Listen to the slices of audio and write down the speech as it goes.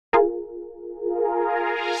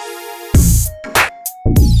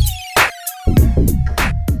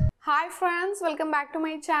students, welcome back to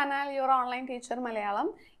my channel, your online teacher Malayalam.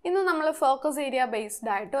 ഇന്ന് നമ്മൾ focus area based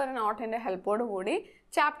ആയിട്ട് ഒരു നോട്ടിന്റെ ഹെൽപ്പോട് കൂടി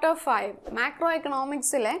chapter 5 macro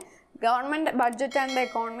economicsലെ government budget and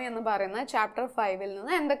economy എന്ന് പറയുന്ന chapter 5ൽ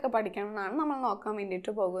നിന്ന് എന്തൊക്കെ പഠിക്കണം എന്നാണ് നമ്മൾ നോക്കാൻ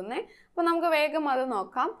വേണ്ടിയിട്ട് പോകുന്നത്. അപ്പോൾ നമുക്ക് വേഗം അത്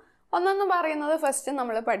നോക്കാം. ഒന്നെന്ന് പറയുന്നത് ഫസ്റ്റ്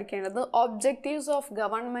നമ്മൾ പഠിക്കേണ്ടത് objectives of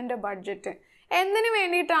government budget. എന്തിനു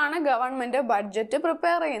വേണ്ടിയിട്ടാണ് ഗവൺമെന്റ് ബഡ്ജറ്റ്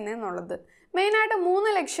പ്രിപ്പയർ ചെയ്യുന്നതെന്നുള്ളത്. മെയിനായിട്ട്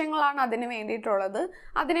 3 ലക്ഷ്യങ്ങളാണ് അതിന് വേണ്ടിയിട്ടുള്ളത്.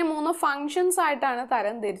 അതിനെ 3 ഫങ്ഷൻസ് ആയിട്ടാണ്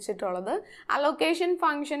തരം തിരിച്ചിട്ടുള്ളത്. Allocation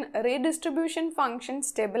function, redistribution function,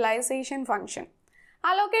 stabilisation function.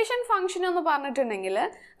 Allocation function എന്ന് പറഞ്ഞിട്ടുണ്ടെങ്കിൽ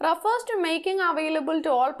refers to making available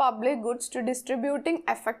to all public goods to distributing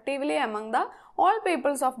effectively among the all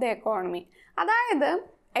people's of the economy. അതായത്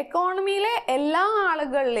എക്കോണമിയിലെ എല്ലാ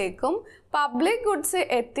ആളുകളിലേക്കും പബ്ലിക് ഗുഡ്സ്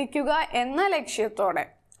എത്തിക്കുക എന്ന ലക്ഷ്യത്തോടെ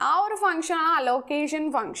ആ ഒരു ഫംഗ്ഷനാണ് അലോക്കേഷൻ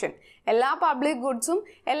ഫംഗ്ഷൻ. എല്ലാ പബ്ലിക് ഗുഡ്സും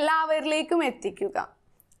എല്ലാവരിലേക്കും എത്തിക്കുക.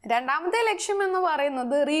 രണ്ടാമത്തെ ലക്ഷ്യം എന്ന്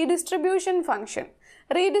പറയുന്നത് റീഡിസ്ട്രിബ്യൂഷൻ ഫംഗ്ഷൻ.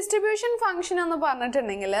 റീഡിസ്ട്രിബ്യൂഷൻ ഫംഗ്ഷൻ എന്ന്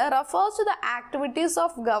പറഞ്ഞിട്ടുണ്ടെങ്കിൽ refers to the activities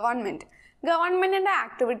of ഗവൺമെന്റിന്റെ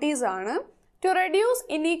ആക്ടിവിറ്റീസ് ആണ് to reduce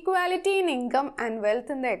inequality in income and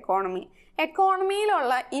wealth in the economy.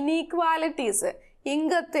 എക്കോണമിയിലുള്ള inequalities,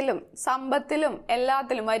 ഇൻകത്തിലും സമ്പത്തിലും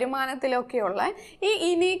എല്ലാത്തിലും വരുമാനത്തിലൊക്കെയുള്ള ഈ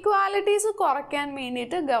ഇനീക്വാലിറ്റീസ് കുറയ്ക്കാൻ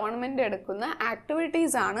വേണ്ടിയിട്ട് ഗവൺമെന്റ് എടുക്കുന്ന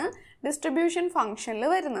ആക്ടിവിറ്റീസ് ആണ് ഡിസ്ട്രിബ്യൂഷൻ ഫംഗ്ഷനിൽ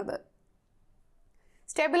വരുന്നത്.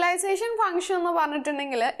 സ്റ്റെബിലൈസേഷൻ ഫംഗ്ഷൻ എന്ന്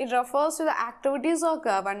പറഞ്ഞിട്ടുണ്ടെങ്കിൽ it refers to the activities of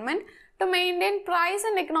government to maintain price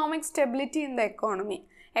and economic stability in the economy.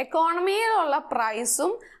 എക്കോണമിയിലുള്ള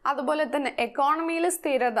പ്രൈസും അതുപോലെ തന്നെ എക്കോണമിയിൽ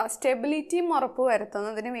സ്ഥിരത, സ്റ്റെബിലിറ്റിയും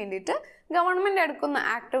ഉറപ്പുവരുത്തുന്നതിന് വേണ്ടിയിട്ട് ഗവൺമെന്റ് എടുക്കുന്ന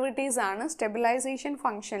ആക്ടിവിറ്റീസ് ആണ് സ്റ്റെബിലൈസേഷൻ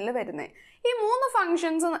ഫംഗ്ഷനിൽ വരുന്നത്. ഈ 3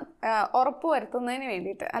 ഫംഗ്ഷൻസ് ഉറപ്പുവരുത്തുന്നതിന്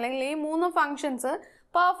വേണ്ടിയിട്ട് അല്ലെങ്കിൽ ഈ 3 ഫംഗ്ഷൻസ്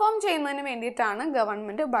പെർഫോം ചെയ്യുന്നതിന് വേണ്ടിയിട്ടാണ്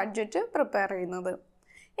ഗവൺമെന്റ് ബഡ്ജറ്റ് പ്രിപ്പയർ ചെയ്യുന്നത്.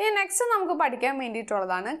 ഇനി നെക്സ്റ്റ് നമുക്ക് പഠിക്കാൻ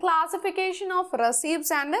വേണ്ടിയിട്ടുള്ളതാണ് classification of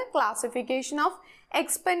receipts and classification of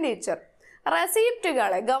expenditure.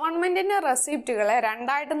 റെസീപ്റ്റുകളെ, ഗവൺമെന്റിന്റെ റെസീപ്റ്റുകളെ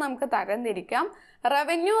രണ്ടായിട്ട് നമുക്ക് തരംതിരിക്കാം.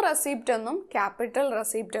 റവന്യൂ റെസീപ്റ്റ് എന്നും ക്യാപിറ്റൽ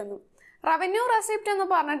റെസീപ്റ്റ് എന്നും. റവന്യൂ റെസീപ്റ്റ് എന്ന്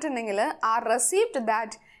പറഞ്ഞിട്ടുണ്ടെങ്കിൽ ആ receipt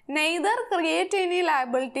that neither create any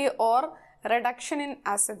liability or reduction in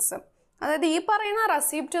assets. അതായത് ഈ പറയുന്ന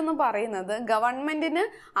റെസീപ്റ്റ് എന്ന് പറയുന്നത് ഗവൺമെന്റിന്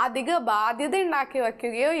അധിക ബാധ്യത ഉണ്ടാക്കി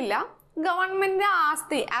വയ്ക്കുകയോ ഇല്ല, ഗവൺമെന്റിന്റെ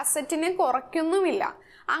അസറ്റിനെ കുറയ്ക്കുന്നുമില്ല.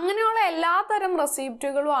 അങ്ങനെയുള്ള എല്ലാത്തരം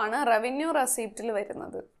റെസീപ്റ്റുകളുമാണ് റവന്യൂ റെസീപ്റ്റിൽ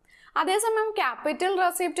വരുന്നത്. അതേസമയം ക്യാപിറ്റൽ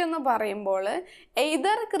റെസീപ്റ്റ് എന്ന് പറയുമ്പോൾ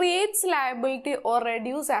either creates liability or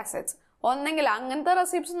reduce assets. ഒന്നെങ്കിൽ അങ്ങനത്തെ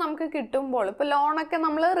റെസീപ്റ്റ്സ് നമുക്ക് കിട്ടുമ്പോൾ, ഇപ്പോൾ ലോണൊക്കെ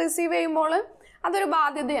നമ്മൾ റിസീവ് ചെയ്യുമ്പോൾ അതൊരു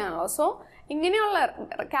ബാധ്യതയാണല്ലോ. സോ ഇങ്ങനെയുള്ള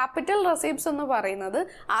ക്യാപിറ്റൽ റെസീപ്റ്റ്സ് എന്ന് പറയുന്നത്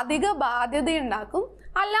അധിക ബാധ്യത ഉണ്ടാക്കും,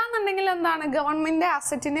 അല്ലാന്നുണ്ടെങ്കിൽ എന്താണ് ഗവൺമെന്റ്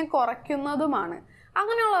അസറ്റിനെ കുറയ്ക്കുന്നതുമാണ്.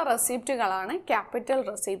 അങ്ങനെയുള്ള റെസീപ്റ്റുകളാണ് ക്യാപിറ്റൽ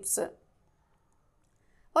റെസീപ്റ്റ്സ്.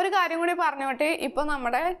 ഒരു കാര്യം കൂടി പറഞ്ഞോട്ടെ, ഇപ്പോൾ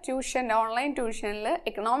നമ്മുടെ ഓൺലൈൻ ട്യൂഷനിൽ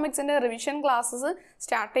എക്കണോമിക്സിൻ്റെ റിവിഷൻ ക്ലാസ്സസ്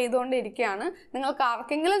സ്റ്റാർട്ട് ചെയ്തുകൊണ്ടിരിക്കുകയാണ്. നിങ്ങൾക്ക്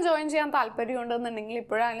ആർക്കെങ്കിലും ജോയിൻ ചെയ്യാൻ താല്പര്യമുണ്ടെന്നുണ്ടെങ്കിൽ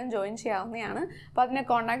ഇപ്പോഴായാലും ജോയിൻ ചെയ്യാവുന്നതാണ്. അപ്പോൾ അതിൻ്റെ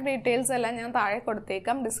കോൺടാക്ട് ഡീറ്റെയിൽസ് എല്ലാം ഞാൻ താഴെ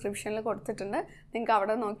കൊടുത്തേക്കാം, ഡിസ്ക്രിപ്ഷനിൽ കൊടുത്തിട്ടുണ്ട്. നിങ്ങൾക്ക്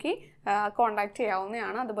അവിടെ നോക്കി കോൺടാക്ട്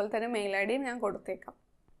ചെയ്യാവുന്നതാണ്. അതുപോലെ തന്നെ മെയിൽ ഐ ഡിയും ഞാൻ കൊടുത്തേക്കാം.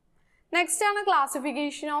 നെക്സ്റ്റ് ആണ്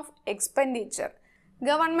ക്ലാസിഫിക്കേഷൻ ഓഫ് എക്സ്പെൻഡിച്ചർ.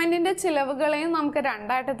 ഗവൺമെന്റിന്റെ ചിലവുകളെയും നമുക്ക്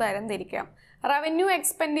രണ്ടായിട്ട് തരംതിരിക്കാം. Revenue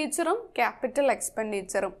എക്സ്പെൻഡിച്ചറും capital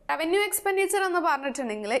എക്സ്പെൻഡിച്ചറും. റവന്യൂ എക്സ്പെൻഡിച്ചർ എന്ന്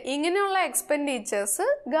പറഞ്ഞിട്ടുണ്ടെങ്കിൽ ഇങ്ങനെയുള്ള എക്സ്പെൻഡിച്ചേഴ്സ്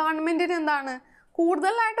ഗവൺമെന്റിന് എന്താണ്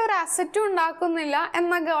കൂടുതലായിട്ട് ഒരു അസറ്റും ഉണ്ടാക്കുന്നില്ല,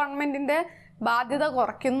 എന്നാൽ ഗവൺമെന്റിന്റെ ബാധ്യത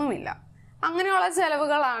കുറയ്ക്കുന്നുമില്ല. അങ്ങനെയുള്ള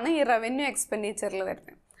ചെലവുകളാണ് ഈ റവന്യൂ എക്സ്പെൻഡിച്ചറിൽ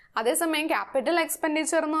വരുന്നത്. അതേസമയം ക്യാപിറ്റൽ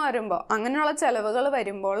എക്സ്പെൻഡിച്ചർ എന്ന് വരുമ്പോൾ അങ്ങനെയുള്ള ചെലവുകൾ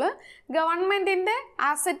വരുമ്പോൾ ഗവൺമെന്റിന്റെ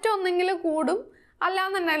അസറ്റ് ഒന്നെങ്കിൽ കൂടും,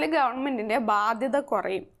 അല്ലാന്നുണ്ടെങ്കിൽ ഗവൺമെന്റിന്റെ ബാധ്യത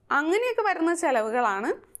കുറയും. അങ്ങനെയൊക്കെ വരുന്ന ചെലവുകളാണ്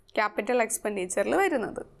ക്യാപിറ്റൽ എക്സ്പെൻഡിച്ചറിൽ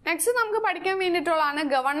വരുന്നത്. നെക്സ്റ്റ് നമുക്ക് പഠിക്കാൻ വേണ്ടിയിട്ടുള്ളതാണ്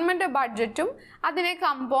ഗവൺമെന്റ് ബഡ്ജറ്റും അതിന്റെ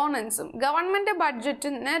കമ്പോണൻസും. ഗവൺമെന്റ്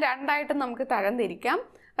ബഡ്ജറ്റിനെ രണ്ടായിട്ട് നമുക്ക് തരംതിരിക്കാം.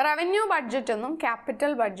 റവന്യൂ ബഡ്ജറ്റ് എന്നും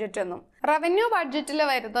ക്യാപിറ്റൽ ബഡ്ജറ്റ് എന്നും. റവന്യൂ ബഡ്ജറ്റിൽ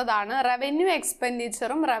വരുന്നതാണ് റവന്യൂ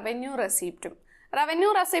എക്സ്പെൻഡിച്ചറും റവന്യൂ റെസീപ്റ്റും.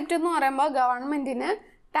 റവന്യൂ റെസീപ്റ്റ് എന്ന് പറയുമ്പോൾ ഗവൺമെന്റിന്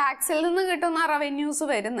ടാക്സിൽ നിന്ന് കിട്ടുന്ന റവന്യൂസ്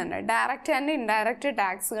വരുന്നുണ്ട്. ഡയറക്റ്റ് ആൻഡ് ഇൻഡയറക്റ്റ്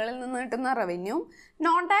ടാക്സുകളിൽ നിന്ന് കിട്ടുന്ന റവന്യൂ.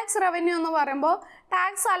 നോൺ ടാക്സ് റവന്യൂ എന്ന് പറയുമ്പോൾ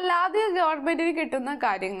ടാക്സ് അല്ലാതെ ഗവൺമെന്റിന് കിട്ടുന്ന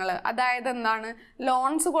കാര്യങ്ങൾ. അതായത് എന്താണ്,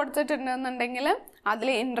 ലോൺസ് കൊടുത്തിട്ടുണ്ടെന്നുണ്ടെങ്കിൽ അതിൽ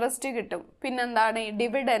ഇൻട്രസ്റ്റ് കിട്ടും. പിന്നെന്താണ്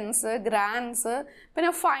ഡിവിഡൻസ്, ഗ്രാൻസ്,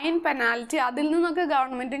 പിന്നെ ഫൈൻ, പെനാൽറ്റി, അതിൽ നിന്നൊക്കെ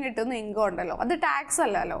ഗവൺമെന്റിന് കിട്ടുന്ന ഇൻകം ഉണ്ടല്ലോ, അത് ടാക്സ്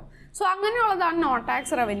അല്ലല്ലോ. സോ അങ്ങനെയുള്ളതാണ് നോൺ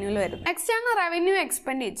ടാക്സ് റവന്യൂവിൽ വരുന്നത്. നെക്സ്റ്റ് ആണ് revenue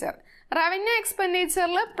expenditure. Revenue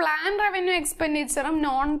എക്സ്പെൻഡിച്ചറിൽ plan revenue എക്സ്പെൻഡിച്ചറും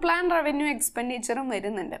non plan revenue എക്സ്പെൻഡിച്ചറും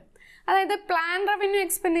വരുന്നുണ്ട്. അതായത് പ്ലാൻ റവന്യൂ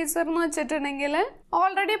എക്സ്പെൻഡിച്ചർ എന്ന് വെച്ചിട്ടുണ്ടെങ്കിൽ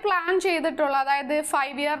ഓൾറെഡി പ്ലാൻ ചെയ്തിട്ടുള്ള, അതായത്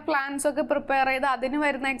 5 ഇയർ പ്ലാൻസ് ഒക്കെ പ്രിപ്പയർ ചെയ്ത് അതിന്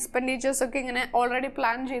വരുന്ന എക്സ്പെൻഡിച്ചേഴ്സ് ഒക്കെ ഇങ്ങനെ ഓൾറെഡി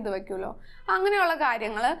പ്ലാൻ ചെയ്ത് വെക്കുമല്ലോ, അങ്ങനെയുള്ള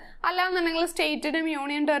കാര്യങ്ങൾ. അല്ലാന്നുണ്ടെങ്കിൽ സ്റ്റേറ്റിനും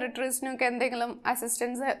യൂണിയൻ ടെറിട്ടറീസിനും ഒക്കെ എന്തെങ്കിലും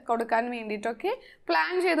അസിസ്റ്റൻസ് കൊടുക്കാൻ വേണ്ടിയിട്ടൊക്കെ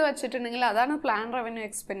പ്ലാൻ ചെയ്ത് വെച്ചിട്ടുണ്ടെങ്കിൽ അതാണ് plan revenue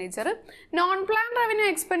expenditure. Non plan revenue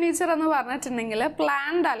expenditure എന്ന് പറഞ്ഞിട്ടുണ്ടെങ്കിൽ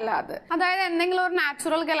പ്ലാൻഡ് അല്ലാതെ, അതായത് എന്തെങ്കിലും ഒരു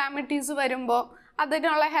നാച്ചുറൽ കലാമിറ്റീസ് വരുമ്പോൾ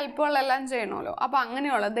അതിനുള്ള ഹെൽപ്പുകളെല്ലാം ചെയ്യണമല്ലോ, അപ്പോൾ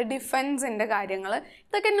അങ്ങനെയുള്ളത് ഡിഫെൻസിൻ്റെ കാര്യങ്ങൾ,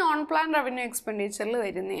 ഇതൊക്കെ നോൺ പ്ലാൻ റവന്യൂ എക്സ്പെൻഡിച്ചറിൽ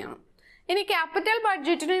വരുന്നതാണ്. ഇനി ക്യാപിറ്റൽ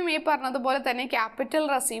ബഡ്ജറ്റിനും ഈ പറഞ്ഞതുപോലെ തന്നെ ക്യാപിറ്റൽ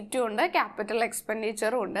റെസീപ്റ്റും ഉണ്ട്, ക്യാപിറ്റൽ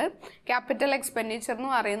എക്സ്പെൻഡിച്ചറും ഉണ്ട്. ക്യാപിറ്റൽ എക്സ്പെൻഡിച്ചർ എന്ന്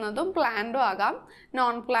പറയുന്നതും പ്ലാൻഡും ആകാം,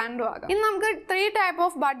 നോൺ പ്ലാൻഡും ആകാം. ഇനി നമുക്ക് 3 ടൈപ്പ്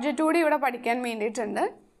ഓഫ് ബഡ്ജറ്റ് കൂടി ഇവിടെ പഠിക്കാൻ വേണ്ടിയിട്ടുണ്ട്.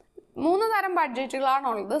 3 തരം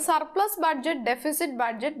ബഡ്ജറ്റുകളാണുള്ളത്: surplus budget, deficit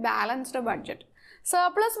budget, balanced budget.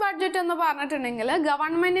 Surplus budget എന്ന് പറഞ്ഞിട്ടുണ്ടെങ്കിൽ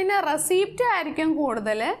ഗവൺമെൻറ്റിന് റെസീപ്റ്റ് ആയിരിക്കും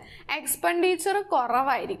കൂടുതൽ, എക്സ്പെൻഡിച്ചർ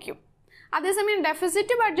കുറവായിരിക്കും. അതേസമയം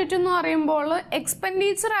ഡെഫിസിറ്റ് ബഡ്ജറ്റ് എന്ന് പറയുമ്പോൾ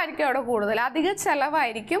എക്സ്പെൻഡിച്ചർ ആയിരിക്കും അവിടെ കൂടുതൽ, അധിക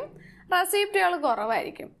ചിലവായിരിക്കും, റെസീപ്റ്റുകൾ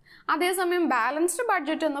കുറവായിരിക്കും. അതേസമയം ബാലൻസ്ഡ്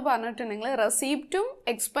ബഡ്ജറ്റ് എന്ന് പറഞ്ഞിട്ടുണ്ടെങ്കിൽ റെസീപ്റ്റും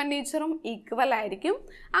എക്സ്പെൻഡിച്ചറും ഈക്വൽ ആയിരിക്കും.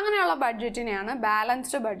 അങ്ങനെയുള്ള ബഡ്ജറ്റിനെയാണ്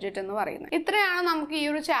ബാലൻസ്ഡ് ബഡ്ജറ്റ് എന്ന് പറയുന്നത്. ഇത്രയാണ് നമുക്ക് ഈ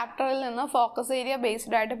ഒരു ചാപ്റ്ററിൽ നിന്ന് ഫോക്കസ് ഏരിയ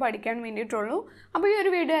ബേസ്ഡ് ആയിട്ട് പഠിക്കാൻ വേണ്ടിയിട്ടുള്ളൂ. അപ്പോൾ ഈ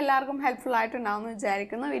ഒരു വീഡിയോ എല്ലാവർക്കും ഹെൽപ്ഫുൾ ആയിട്ടുണ്ടാവുമെന്ന്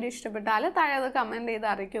വിചാരിക്കുന്നു. വീഡിയോ ഇഷ്ടപ്പെട്ടാൽ താഴെ അത് കമൻറ്റ് ചെയ്ത്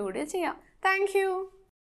അറിയിക്കുക കൂടി ചെയ്യാം. താങ്ക്